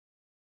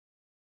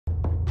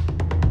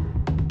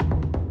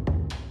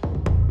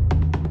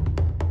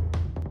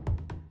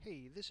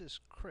this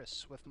is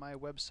Chris with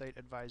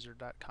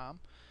mywebsiteadvisor.com.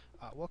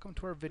 Welcome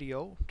to our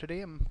video.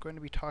 Today I'm going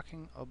to be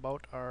talking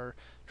about our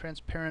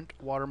transparent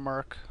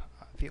watermark,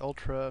 the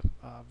Ultra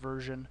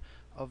version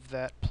of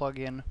that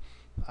plugin.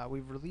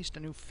 We've released a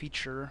new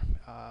feature.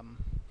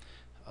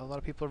 A lot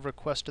of people have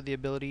requested the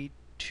ability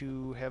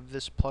to have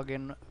this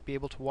plugin be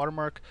able to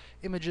watermark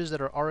images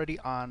that are already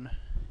on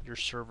your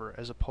server,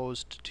 as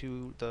opposed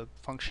to the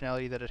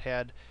functionality that it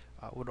had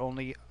would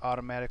only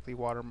automatically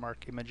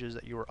watermark images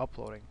that you were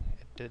uploading.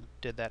 It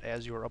did that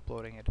as you were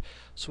uploading it.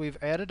 So we've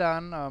added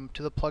on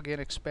to the plugin,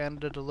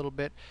 expanded it a little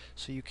bit,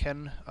 so you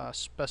can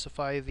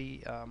specify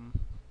the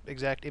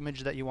exact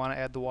image that you want to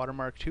add the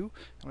watermark to,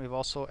 and we've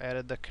also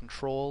added the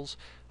controls.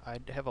 I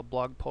have a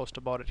blog post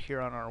about it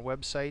here on our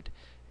website,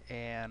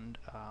 and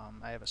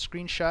I have a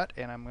screenshot,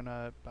 and I'm going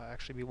to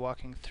actually be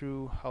walking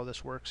through how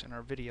this works in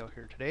our video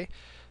here today.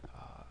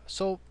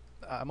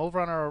 I'm over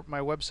on my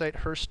website,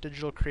 Hearst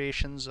Digital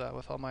Creations,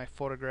 with all my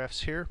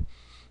photographs here.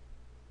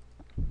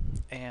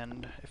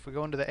 And if we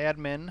go into the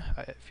admin,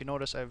 if you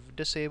notice, I've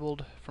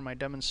disabled for my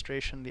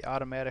demonstration the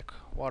automatic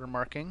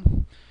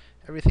watermarking.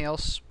 Everything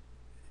else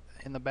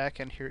in the back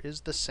end here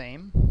is the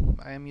same.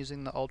 I am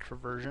using the Ultra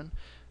version,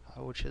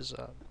 which is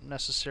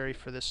necessary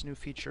for this new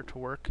feature to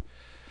work.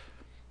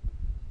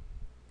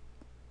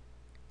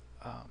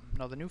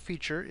 Now the new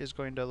feature is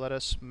going to let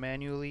us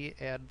manually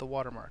add the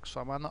watermark.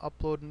 So I'm on the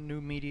Upload New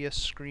Media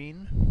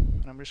screen,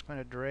 and I'm just going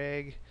to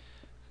drag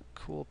a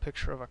cool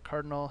picture of a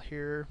cardinal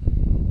here,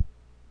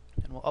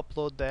 and we'll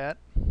upload that.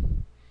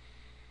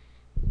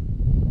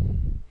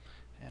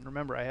 And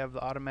remember, I have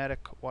the automatic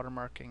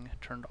watermarking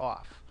turned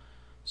off.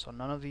 So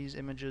none of these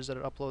images that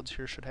it uploads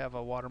here should have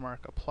a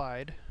watermark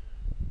applied.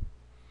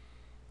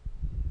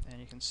 And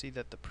you can see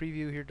that the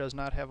preview here does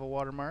not have a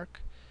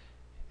watermark.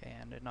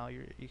 And now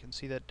you can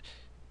see that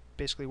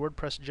basically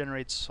WordPress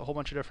generates a whole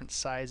bunch of different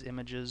size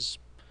images.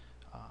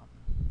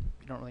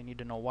 You don't really need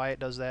to know why it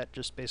does that,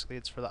 just basically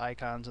it's for the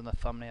icons and the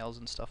thumbnails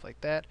and stuff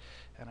like that.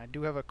 And I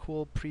do have a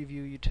cool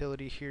preview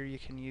utility here you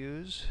can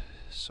use.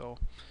 So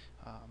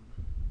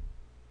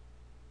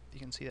you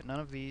can see that none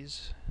of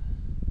these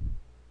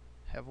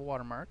have a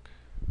watermark.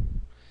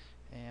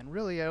 And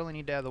really I only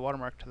need to add the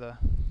watermark to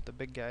the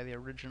big guy, the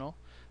original.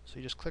 So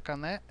you just click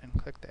on that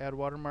and click the Add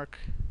Watermark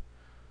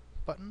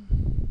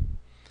button.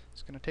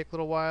 It's going to take a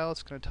little while.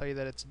 It's going to tell you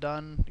that it's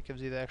done. It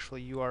gives you the actual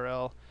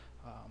URL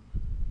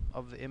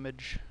of the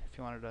image if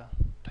you wanted to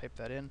type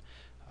that in,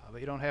 but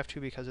you don't have to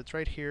because it's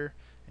right here,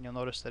 and you'll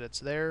notice that it's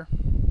there.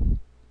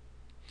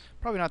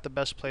 Probably not the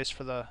best place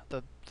for the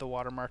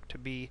watermark to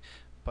be,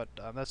 but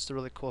that's the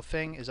really cool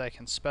thing, is I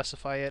can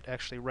specify it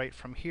actually right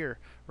from here,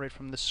 right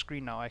from this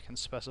screen. Now I can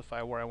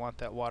specify where I want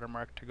that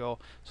watermark to go.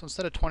 So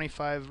instead of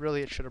 25,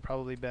 really it should have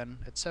probably been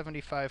at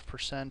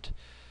 75%.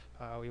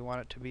 We want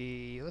it to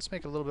be, let's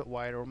make it a little bit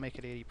wider, we'll make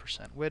it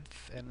 80%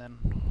 width, and then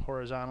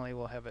horizontally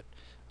we'll have it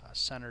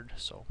centered.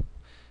 So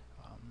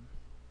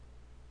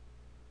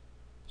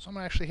I'm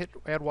going to actually hit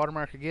Add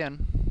Watermark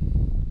again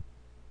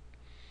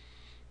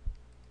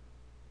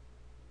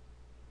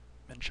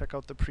and check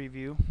out the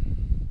preview.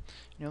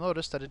 You'll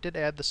notice that it did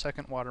add the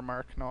second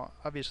watermark. Now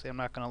obviously I'm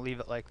not going to leave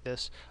it like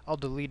this. I'll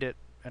delete it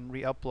and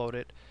re-upload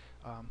it.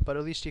 But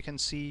at least you can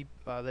see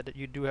that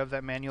you do have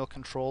that manual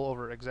control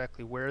over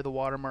exactly where the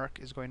watermark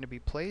is going to be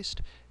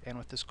placed. And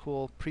with this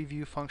cool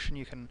preview function,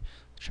 you can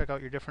check out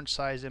your different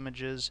size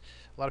images.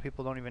 A lot of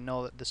people don't even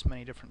know that this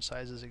many different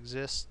sizes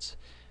exists,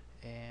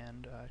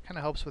 and it kind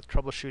of helps with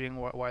troubleshooting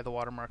why the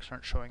watermarks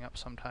aren't showing up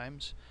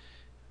sometimes.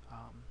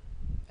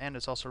 And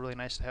it's also really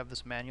nice to have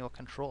this manual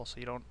control, so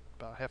you don't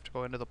have to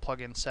go into the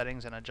plugin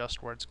settings and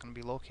adjust where it's going to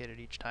be located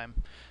each time.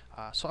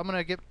 So I'm going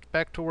to get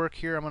back to work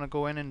here. I'm going to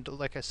go in and,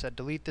 like I said,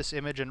 delete this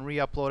image and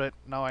re-upload it.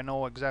 Now I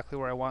know exactly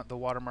where I want the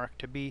watermark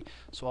to be,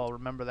 so I'll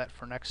remember that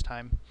for next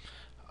time.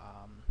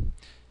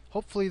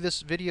 Hopefully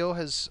this video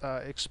has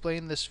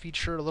explained this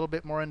feature a little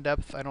bit more in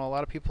depth. I know a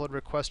lot of people had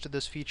requested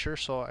this feature,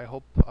 so I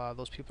hope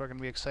those people are going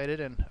to be excited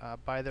and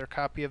buy their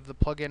copy of the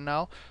plugin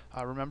now.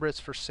 Remember, it's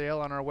for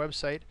sale on our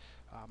website,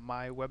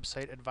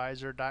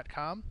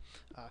 mywebsiteadvisor.com.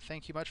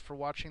 Thank you much for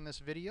watching this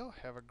video.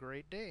 Have a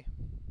great day.